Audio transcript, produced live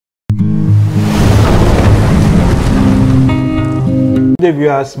Good day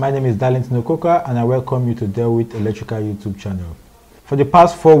viewers, my name is Darlington Okoka and I welcome you to Deal with Electrical YouTube channel. For the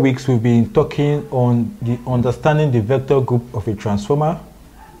past 4 weeks we've been talking on the understanding the vector group of a transformer,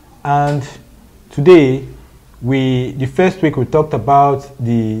 and today the first week we talked about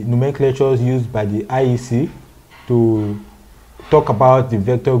the nomenclatures used by the IEC to talk about the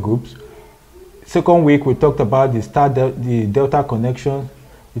vector groups. Second week we talked about the delta connection.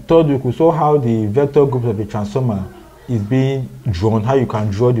 The third week we saw how the vector groups of a transformer is being drawn, how you can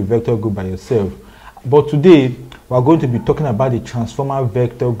draw the vector group by yourself. But today we are going to be talking about the transformer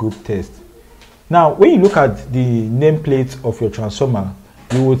vector group test. Now when you look at the nameplate of your transformer,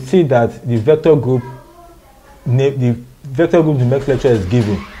 you will see that the vector group nomenclature is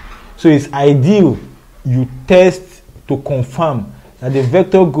given. So it's ideal you test to confirm that the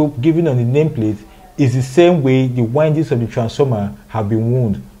vector group given on the nameplate is the same way the windings of the transformer have been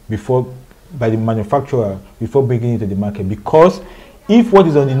wound before by the manufacturer before bringing it to the market. Because if what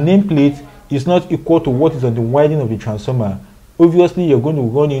is on the nameplate is not equal to what is on the winding of the transformer, obviously you're going to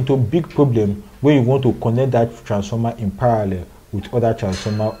run into big problem when you want to connect that transformer in parallel with other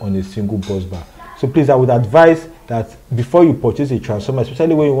transformer on a single bus bar. So please, I would advise that before you purchase a transformer,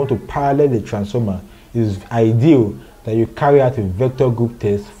 especially when you want to parallel the transformer, it is ideal that you carry out a vector group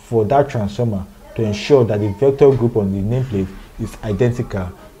test for that transformer to ensure that the vector group on the nameplate is identical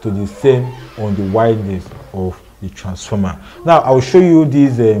to the same on the windings of the transformer. Now I will show you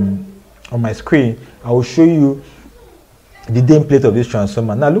this on my screen. I will show you the nameplate of this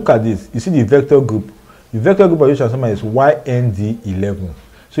transformer. Now look at this. You see the vector group. The vector group of this transformer is YND11.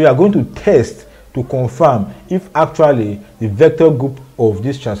 So you are going to test to confirm if actually the vector group of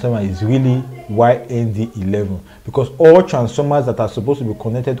this transformer is really YND11, because all transformers that are supposed to be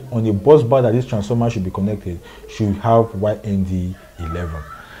connected on a bus bar that this transformer should be connected should have YND11.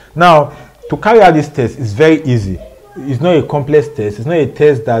 Now to carry out this test is very easy. It's not a complex test. It's not a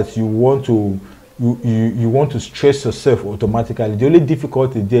test that you want to stress yourself automatically. The only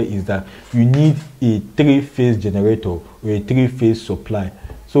difficulty there is that you need a 3-phase generator or a 3-phase supply.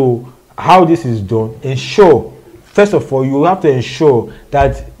 So how this is done, ensure, first of all, you have to ensure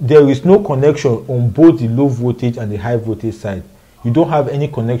that there is no connection on both the low voltage and the high voltage side. You don't have any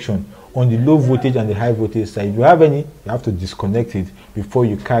connection on the low voltage and the high voltage side. If you have any, you have to disconnect it before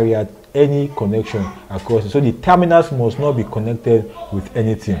you carry out any connection across it. So the terminals must not be connected with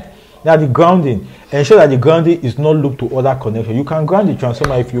anything. Now the grounding, ensure that the grounding is not looped to other connection. You can ground the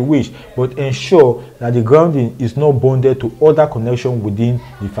transformer if you wish, but ensure that the grounding is not bonded to other connection within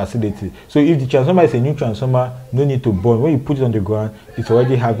the facility. So if the transformer is a new transformer, no need to bond. When you put it on the ground, it's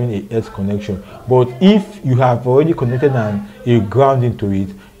already having a earth connection. But if you have already connected a grounding to it,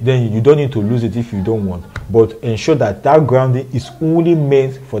 then you don't need to lose it if you don't want. But ensure that that grounding is only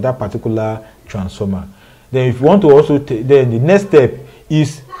meant for that particular transformer. Then if you want to also, then the next step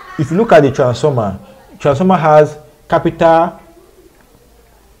is, if you look at the transformer has capital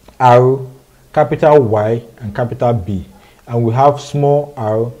R, capital Y, and capital B. And we have small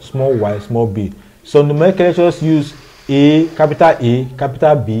r, small y, small b. So nomenclatures use capital A,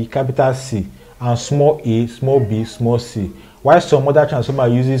 capital B, capital C, and small a, small b, small c. While some other transformer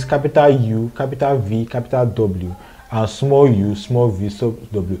uses capital U, capital V, capital W, and small u, small v,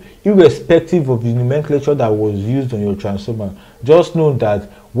 sub w. Irrespective of the nomenclature that was used on your transformer, just know that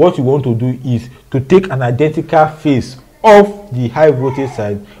what you want to do is to take an identical phase of the high voltage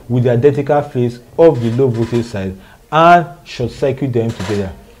side with the identical phase of the low voltage side and short circuit them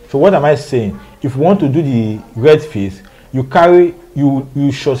together. So what am I saying? If you want to do the red phase,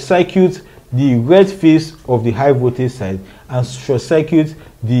 you short circuit the red phase of the high voltage side and short circuit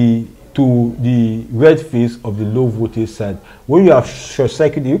to the red phase of the low voltage side. When you have short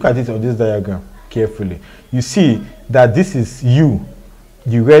circuit, look at it on this diagram carefully. You see that this is U,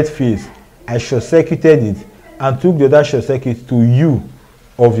 the red phase. I short circuited it and took the other short circuit to U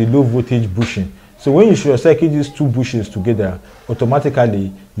of the low voltage bushing. So when you short circuit these two bushings together,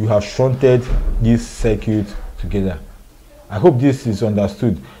 automatically you have shunted this circuit together. I hope this is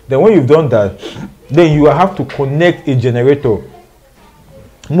understood. Then when you've done that, then you have to connect a generator.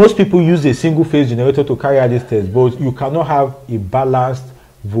 Most people use a single phase generator to carry out this test, but you cannot have a balanced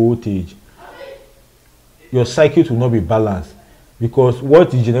voltage. Your circuit will not be balanced because what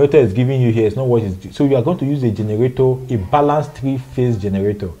the generator is giving you here is not what is. So you are going to use a generator, a balanced 3-phase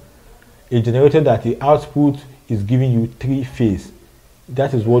generator, a generator that the output is giving you 3-phase.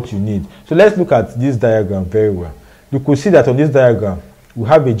 That is what you need. So let's look at this diagram very well. You could see that on this diagram we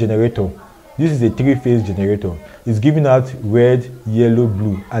have a generator. This is a 3-phase generator. It's giving out red, yellow,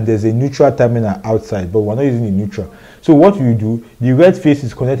 blue, and there's a neutral terminal outside, but we're not using the neutral. So what you do, the red phase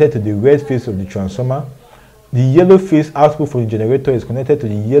is connected to the red phase of the transformer, the yellow phase output from the generator is connected to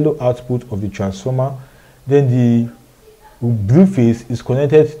the yellow output of the transformer. Then the blue phase is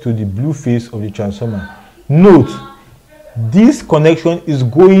connected to the blue phase of the transformer. Note, this connection is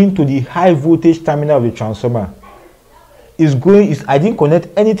going to the high voltage terminal of the transformer. I didn't connect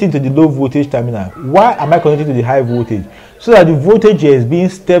anything to the low voltage terminal. Why am I connecting to the high voltage? So that the voltage here is being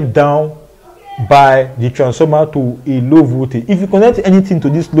stepped down by the transformer to a low voltage. If you connect anything to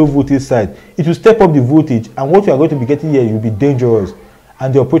this low voltage side, it will step up the voltage, and what you are going to be getting here will be dangerous,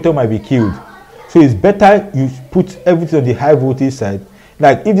 and the operator might be killed. So it's better you put everything on the high voltage side.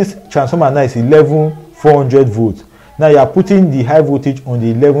 Like if this transformer now is 11,400 volts, now you are putting the high voltage on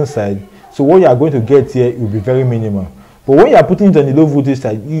the 11 side, so what you are going to get here will be very minimal. But when you are putting it on the low voltage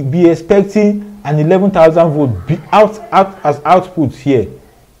side, you'll be expecting an 11,000 volt be out as output here,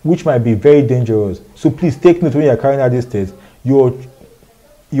 which might be very dangerous. So please take note when you are carrying out this test. Your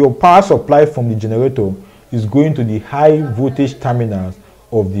power supply from the generator is going to the high voltage terminals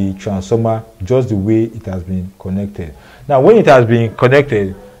of the transformer, just the way it has been connected. Now, when it has been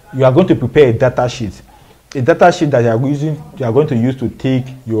connected, you are going to prepare a data sheet. A data sheet that you are going to use to take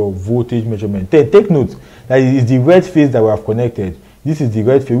your voltage measurement. Take note that it is the red phase that we have connected. This is the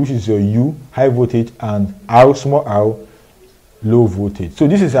red phase, which is your U, high voltage, and R, small r, low voltage. So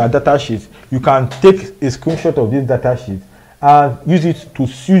this is our data sheet. You can take a screenshot of this data sheet and use it to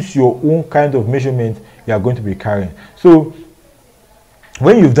suit your own kind of measurement you are going to be carrying. So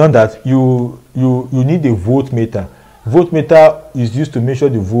when you've done that, you need a voltmeter. Voltmeter is used to measure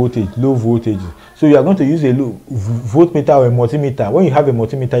the voltage, low voltage. So you are going to use a voltmeter or a multimeter. When you have a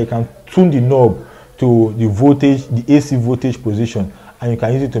multimeter, you can tune the knob to the voltage, the AC voltage position, and you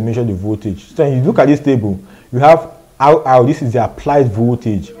can use it to measure the voltage. So when you look at this table, you have RR, this is the applied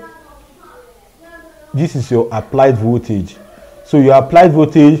voltage. This is your applied voltage. So your applied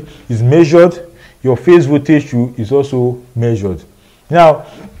voltage is measured, your phase voltage is also measured. Now,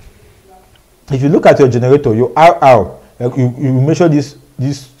 if you look at your generator, your RR, you measure these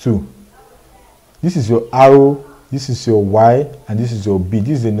two. This is your R, this is your Y, and this is your B.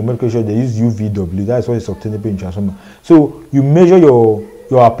 This is the nomenclature. They use UVW. That's what is obtainable in transformer. So you measure your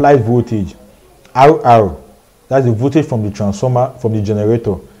applied voltage, RR. That's the voltage from the transformer, from the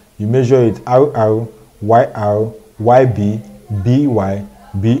generator. You measure it RR, YR, YB, BY,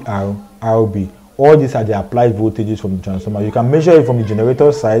 BR, RB. All these are the applied voltages from the transformer. You can measure it from the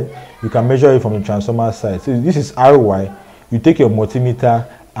generator side. You can measure it from the transformer side. So this is RY. You take your multimeter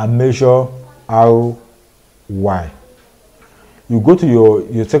and measure RY. You go to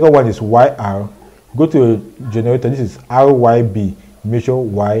your second one is YR. Go to your generator. This is RYB. Measure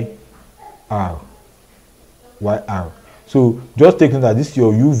YR. YR. So just take note that this is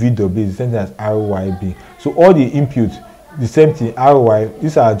your UVW is the same thing as RYB. So all the inputs, the same thing, RY.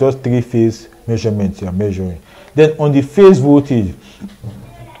 These are just three-phase measurements you are measuring. Then on the phase voltage,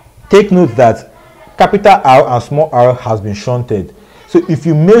 take note that capital R and small r has been shunted. So if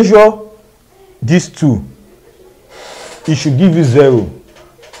you measure these two, it should give you 0.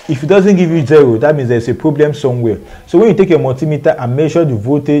 If it doesn't give you 0, that means there's a problem somewhere. So when you take your multimeter and measure the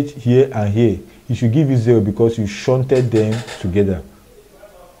voltage here and here, it should give you 0 because you shunted them together.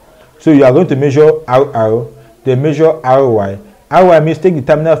 So you are going to measure RR, then measure RY. RY means take the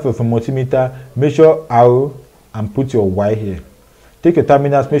terminal from a multimeter, measure R, and put your Y here. Take your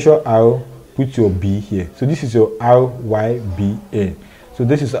terminals, measure R, put your B here. So this is your RYBN. So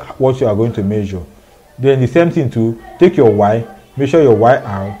this is what you are going to measure. Then the same thing too, take your Y, measure your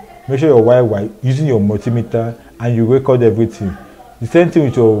YR, measure your YY using your multimeter, and you record everything. The same thing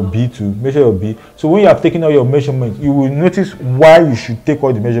with your B2, measure your B. So when you have taken all your measurements, you will notice why you should take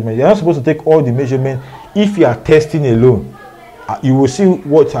all the measurements. You're not supposed to take all the measurements if you are testing alone. You will see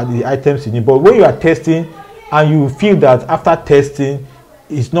what are the items in it. But when you are testing and you feel that after testing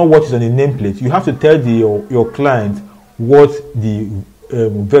it's not what is on the nameplate, you have to tell your client what the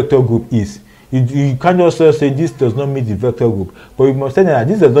vector group is. You can't just say this does not meet the vector group, but you must tell them that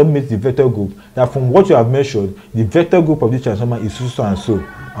this does not meet the vector group, that from what you have measured, the vector group of this transformer is so and so,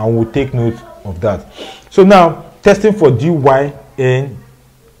 and we'll take note of that. So now, testing for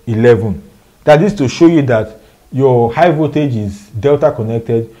DYN11. That is to show you that your high voltage is delta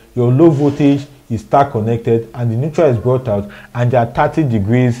connected, your low voltage is star connected, and the neutral is brought out, and they are 30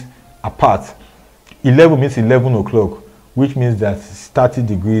 degrees apart. 11 means 11 o'clock, which means that it's 30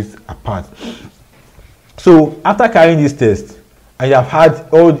 degrees apart. So after carrying this test, and you have had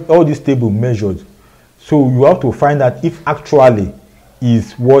all this table measured, so you have to find out if actually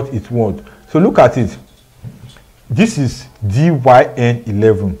is what it wants. So look at it. This is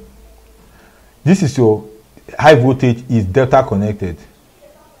DYN11. This is your high voltage is delta connected.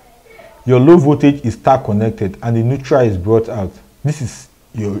 your low voltage is star connected and the neutral is brought out. This is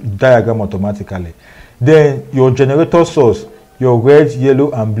your diagram automatically. Then your generator source, your red,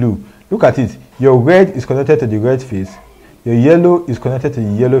 yellow and blue. Look at it. Your red is connected to the red phase, your yellow is connected to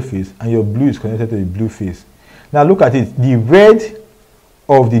the yellow phase, and your blue is connected to the blue phase. Now look at it. The red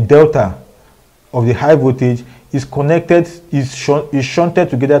of the delta of the high voltage is connected, is shunted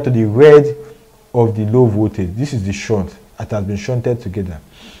together to the red of the low voltage. This is the shunt that has been shunted together.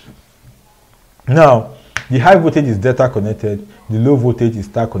 Now, the high voltage is delta connected, the low voltage is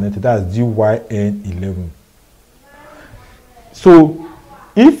star connected. That's DYN11. So,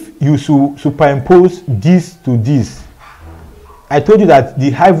 if you superimpose this to this, I told you that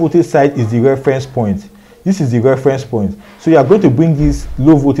the high voltage side is the reference point. This is the reference point. So you are going to bring this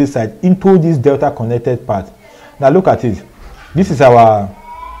low voltage side into this delta connected part. Now look at it. This is our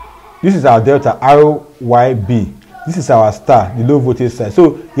delta RYB. This is our star, the low voltage side.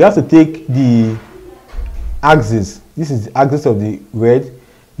 So you have to take the axis. This is the axis of the red.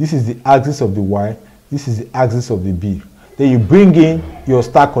 This is the axis of the Y. This is the axis of the B. Then you bring in your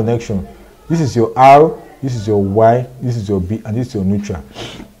star connection. This is your R. This is your Y. This is your B. And this is your neutral.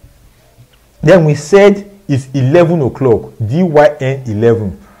 Then we said it's 11 o'clock.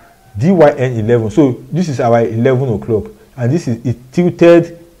 DYN11. DYN11. So this is our 11 o'clock. And this is it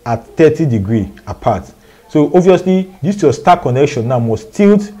tilted at 30 degrees apart. So obviously, this your star connection now must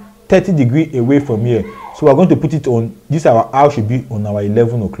tilt 30 degrees away from here. So we're going to put it on, this our R should be on our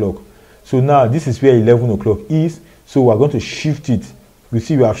 11 o'clock. So now this is where 11 o'clock is. So we're going to shift it. You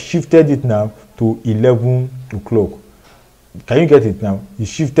see we have shifted it now to 11 o'clock. Can you get it now?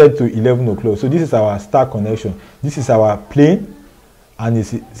 It's shifted to 11 o'clock. So this is our star connection. This is our plane and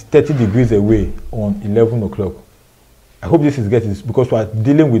it's 30 degrees away on 11 o'clock. I hope this is getting this because we are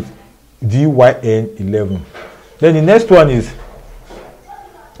dealing with DYN11. Then the next one is,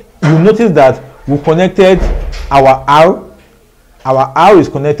 you notice that we connected our R. Our R is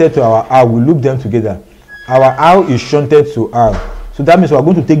connected to our R. We loop them together. Our R is shunted to R. So that means we are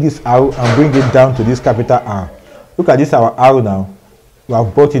going to take this R and bring it down to this capital R. Look at this our R now. We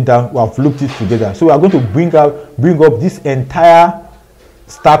have brought it down. We have looped it together. So we are going to bring up this entire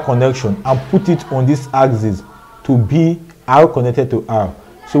star connection and put it on this axis to be R connected to R.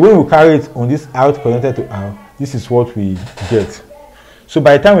 So when we carry it on this R connected to R, this is what we get. So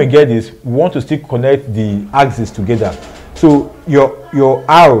by the time we get this, we want to still connect the axes together. So your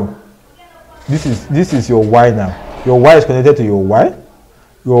R, this is your Y now. Your Y is connected to your Y.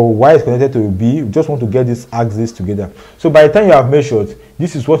 Your Y is connected to your B. You just want to get these axes together. So by the time you have measured,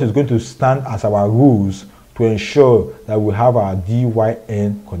 this is what is going to stand as our rules to ensure that we have our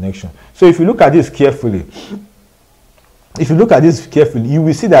DYN connection. So if you look at this carefully, you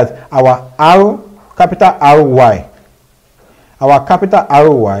will see that our R, capital RY, our capital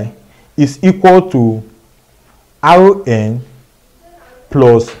RY is equal to RN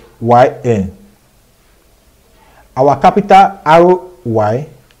plus YN. Our capital RY,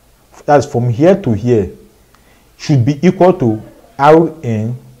 that's from here to here, should be equal to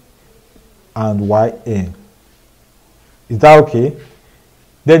RN and YN. Is that okay?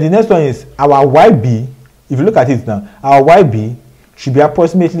 Then the next one is our YB. If you look at it now, our YB should be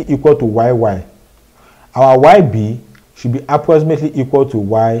approximately equal to YY. Our YB should be approximately equal to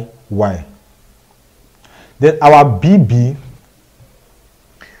YY. Then our BB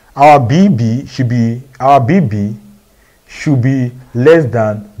should be less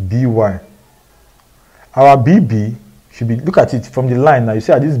than BY. Our BB should be, look at it from the line now, you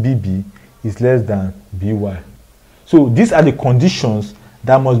see how this BB is less than BY. So these are the conditions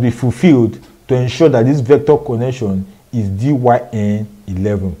that must be fulfilled to ensure that this vector connection is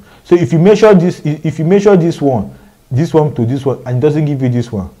DYN11. So if you measure this one to this one and it doesn't give you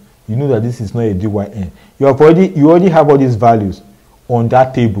this one, you know that this is not a DYN. You already have all these values on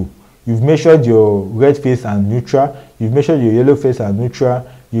that table. You've measured your red phase and neutral, you've measured your yellow phase and neutral,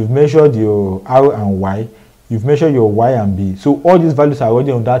 you've measured your R and Y, you've measured your Y and B. So all these values are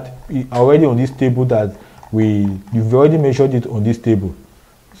already on this table that you've already measured it on this table.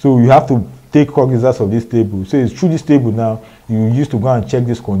 So you have to take cognizance of this table. So it's through this table now you use to go and check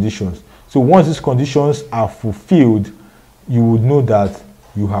these conditions. So once these conditions are fulfilled, you would know that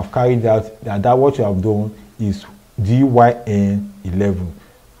you have carried out that what you have done is DYN11.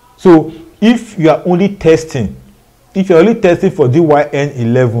 So if you are only testing for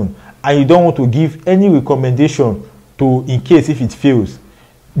DYN11 and you don't want to give any recommendation in case if it fails,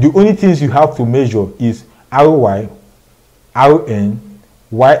 the only things you have to measure is RY, RN,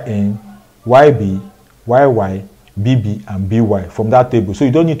 YN, YB, YY, BB, and BY from that table. So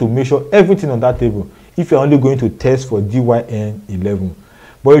you don't need to measure everything on that table if you're only going to test for DYN11.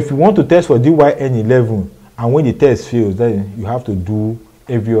 But if you want to test for DYN11 and when the test fails, then you have to do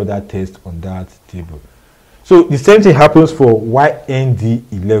every other test on that table. So the same thing happens for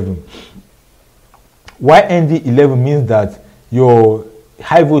YND11. YND11 means that your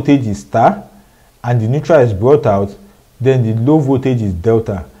high voltage is star and the neutral is brought out, then the low voltage is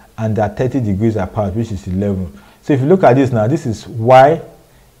delta, and they are 30 degrees apart, which is 11. So if you look at this now, this is Y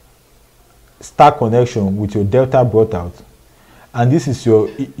star connection with your delta brought out, and this is your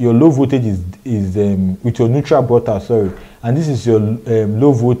low voltage is with your neutral brought out, sorry, and this is your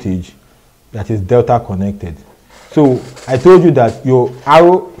low voltage that is delta connected. So I told you that your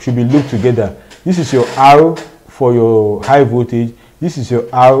arrow should be looped together. This is your arrow for your high voltage, this is your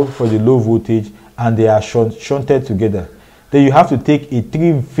arrow for the low voltage, and they are shunted together. Then you have to take a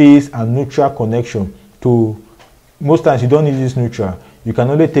 3-phase and neutral connection to, most times you don't need this neutral, you can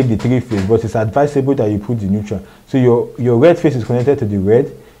only take the 3-phase, but it's advisable that you put the neutral. So your red phase is connected to the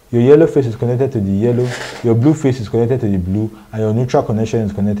red, your yellow phase is connected to the yellow, your blue phase is connected to the blue, and your neutral connection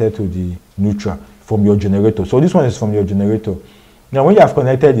is connected to the neutral from your generator. So this one is from your generator. Now when you have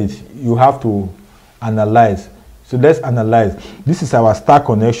connected it, you have to analyze. So let's analyze. This is our star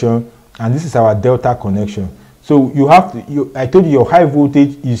connection and this is our delta connection. So you have to, I told you your high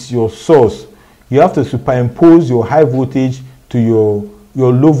voltage is your source. You have to superimpose your high voltage to your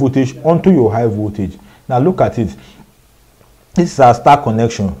low voltage onto your high voltage. Now look at it. This is our star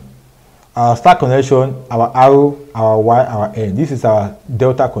connection. Our star connection, our arrow, our Y, our N. This is our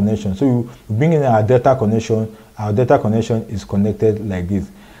delta connection. So you bring in our delta connection. Our delta connection is connected like this.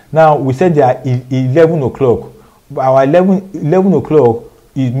 Now we said they are 11 o'clock. Our 11 o'clock,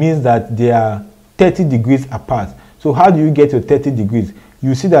 it means that they are 30 degrees apart. So how do you get your 30 degrees?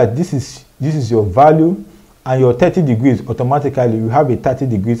 You see that this is your value, and your 30 degrees automatically you have a 30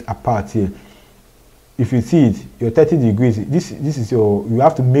 degrees apart here. If you see it, your 30 degrees, this is your, you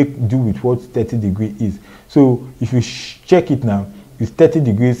have to make do with what 30 degree is. So if you check it now, it's 30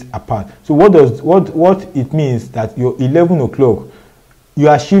 degrees apart. So what it means that your 11 o'clock, you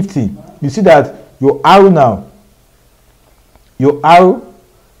are shifting. You see that your arrow now, your arrow,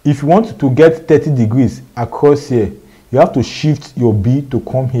 if you want to get 30 degrees across here, you have to shift your B to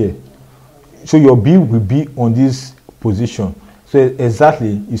come here. So your B will be on this position. So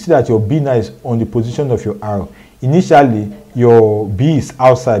exactly, you see that your B now is on the position of your arrow. Initially, your B is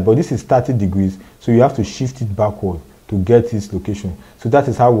outside, but this is 30 degrees. So you have to shift it backward to get this location. So that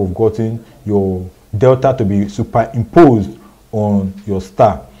is how we've gotten your delta to be superimposed on your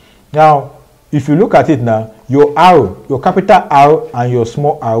star. Now, if you look at it now, your arrow, your capital R and your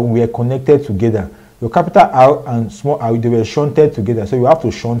small r were connected together. Your capital R and small r, they were shunted together. So you have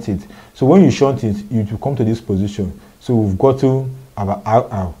to shunt it. So when you shunt it, you will come to this position. So we've got to our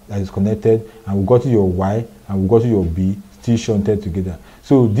RR that is connected, and we've got to your Y, and we've got to your B, still shunted together.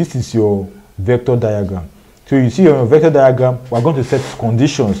 So this is your vector diagram. So you see on your vector diagram, we're going to set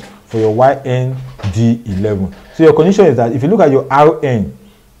conditions for your YND11. So your condition is that if you look at your RN,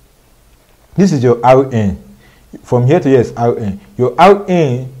 this is your RN. From here to here is RN. Your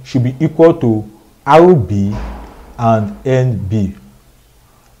RN should be equal to RB and NB.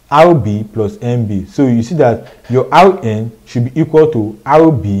 RB plus NB. So you see that your RN should be equal to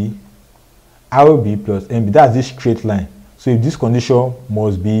RB plus NB. That's this straight line. So if this condition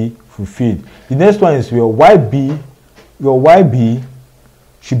must be fulfilled. The next one is your YB. Your YB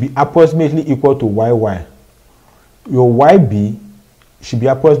should be approximately equal to YY. Your YB should be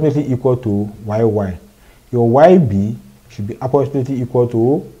approximately equal to YY. Your YB should be approximately equal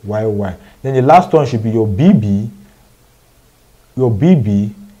to YY. Then the last one should be your BB. Your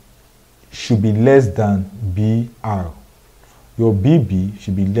BB should be less than BR. Your BB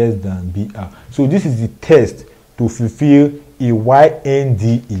should be less than BR. So this is the test to fulfill a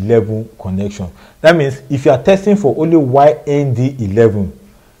YND11 connection. That means if you are testing for only YND11,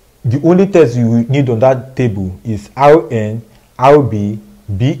 the only test you need on that table is RN, RB,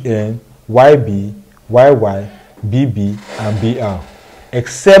 BN, YB, YY, BB, and BR.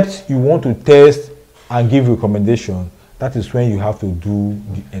 Except you want to test and give recommendation, that is when you have to do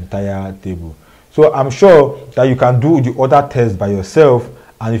the entire table. So I'm sure that you can do the other tests by yourself,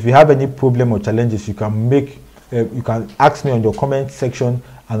 and if you have any problem or challenges, you can ask me on your comment section,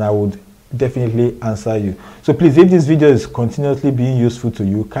 and I would definitely answer you. So please, if this video is continuously being useful to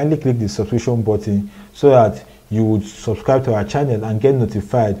you, kindly click the subscription button so that you would subscribe to our channel and get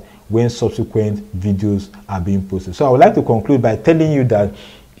notified when subsequent videos are being posted. So I would like to conclude by telling you that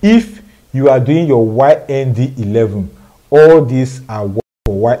if you are doing your YND11, all these are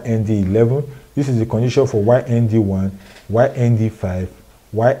for YND11. This is the condition for YND1, YND5,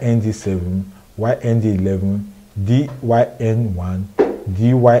 YND7, YND11, DYN1,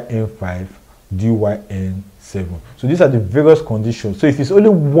 dyn5, dyn7. So these are the various conditions. So if it's only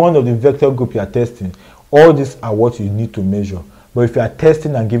one of the vector group you are testing, all these are what you need to measure. But if you are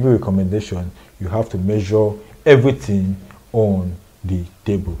testing and giving recommendation, you have to measure everything on the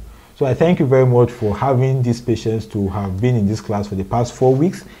table. So I thank you very much for having this patience to have been in this class for the past 4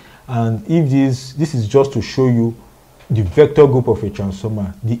 weeks. And if this is just to show you the vector group of a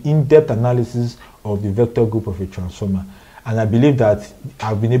transformer, the in-depth analysis of the vector group of a transformer. And I believe that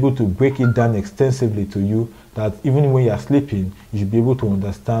I've been able to break it down extensively to you, that even when you are sleeping, you should be able to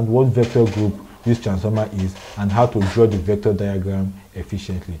understand what vector group this transformer is and how to draw the vector diagram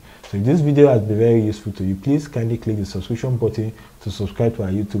efficiently. So if this video has been very useful to you, please kindly click the subscription button to subscribe to our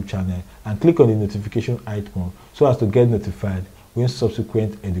YouTube channel and click on the notification icon so as to get notified when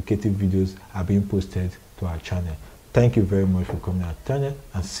subsequent educative videos are being posted to our channel. Thank you very much for coming to our channel,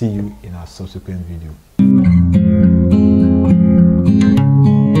 and see you in our subsequent video.